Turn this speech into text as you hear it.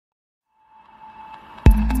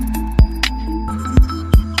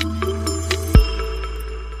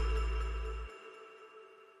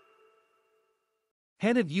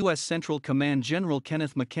Head of U.S. Central Command General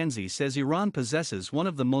Kenneth McKenzie says Iran possesses one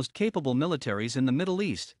of the most capable militaries in the Middle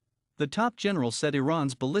East. The top general said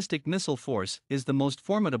Iran's ballistic missile force is the most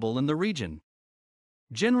formidable in the region.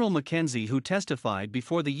 General Mackenzie, who testified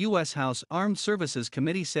before the U.S. House Armed Services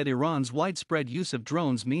Committee, said Iran's widespread use of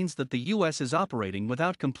drones means that the U.S. is operating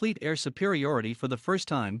without complete air superiority for the first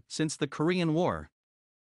time since the Korean War.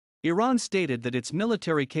 Iran stated that its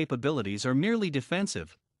military capabilities are merely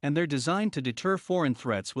defensive, and they're designed to deter foreign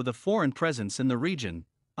threats with a foreign presence in the region,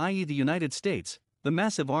 i.e. the United States, the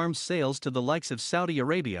massive arms sales to the likes of Saudi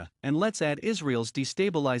Arabia, and let's add Israel's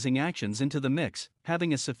destabilizing actions into the mix.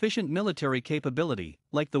 Having a sufficient military capability,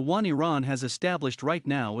 like the one Iran has established right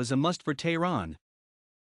now, is a must for Tehran.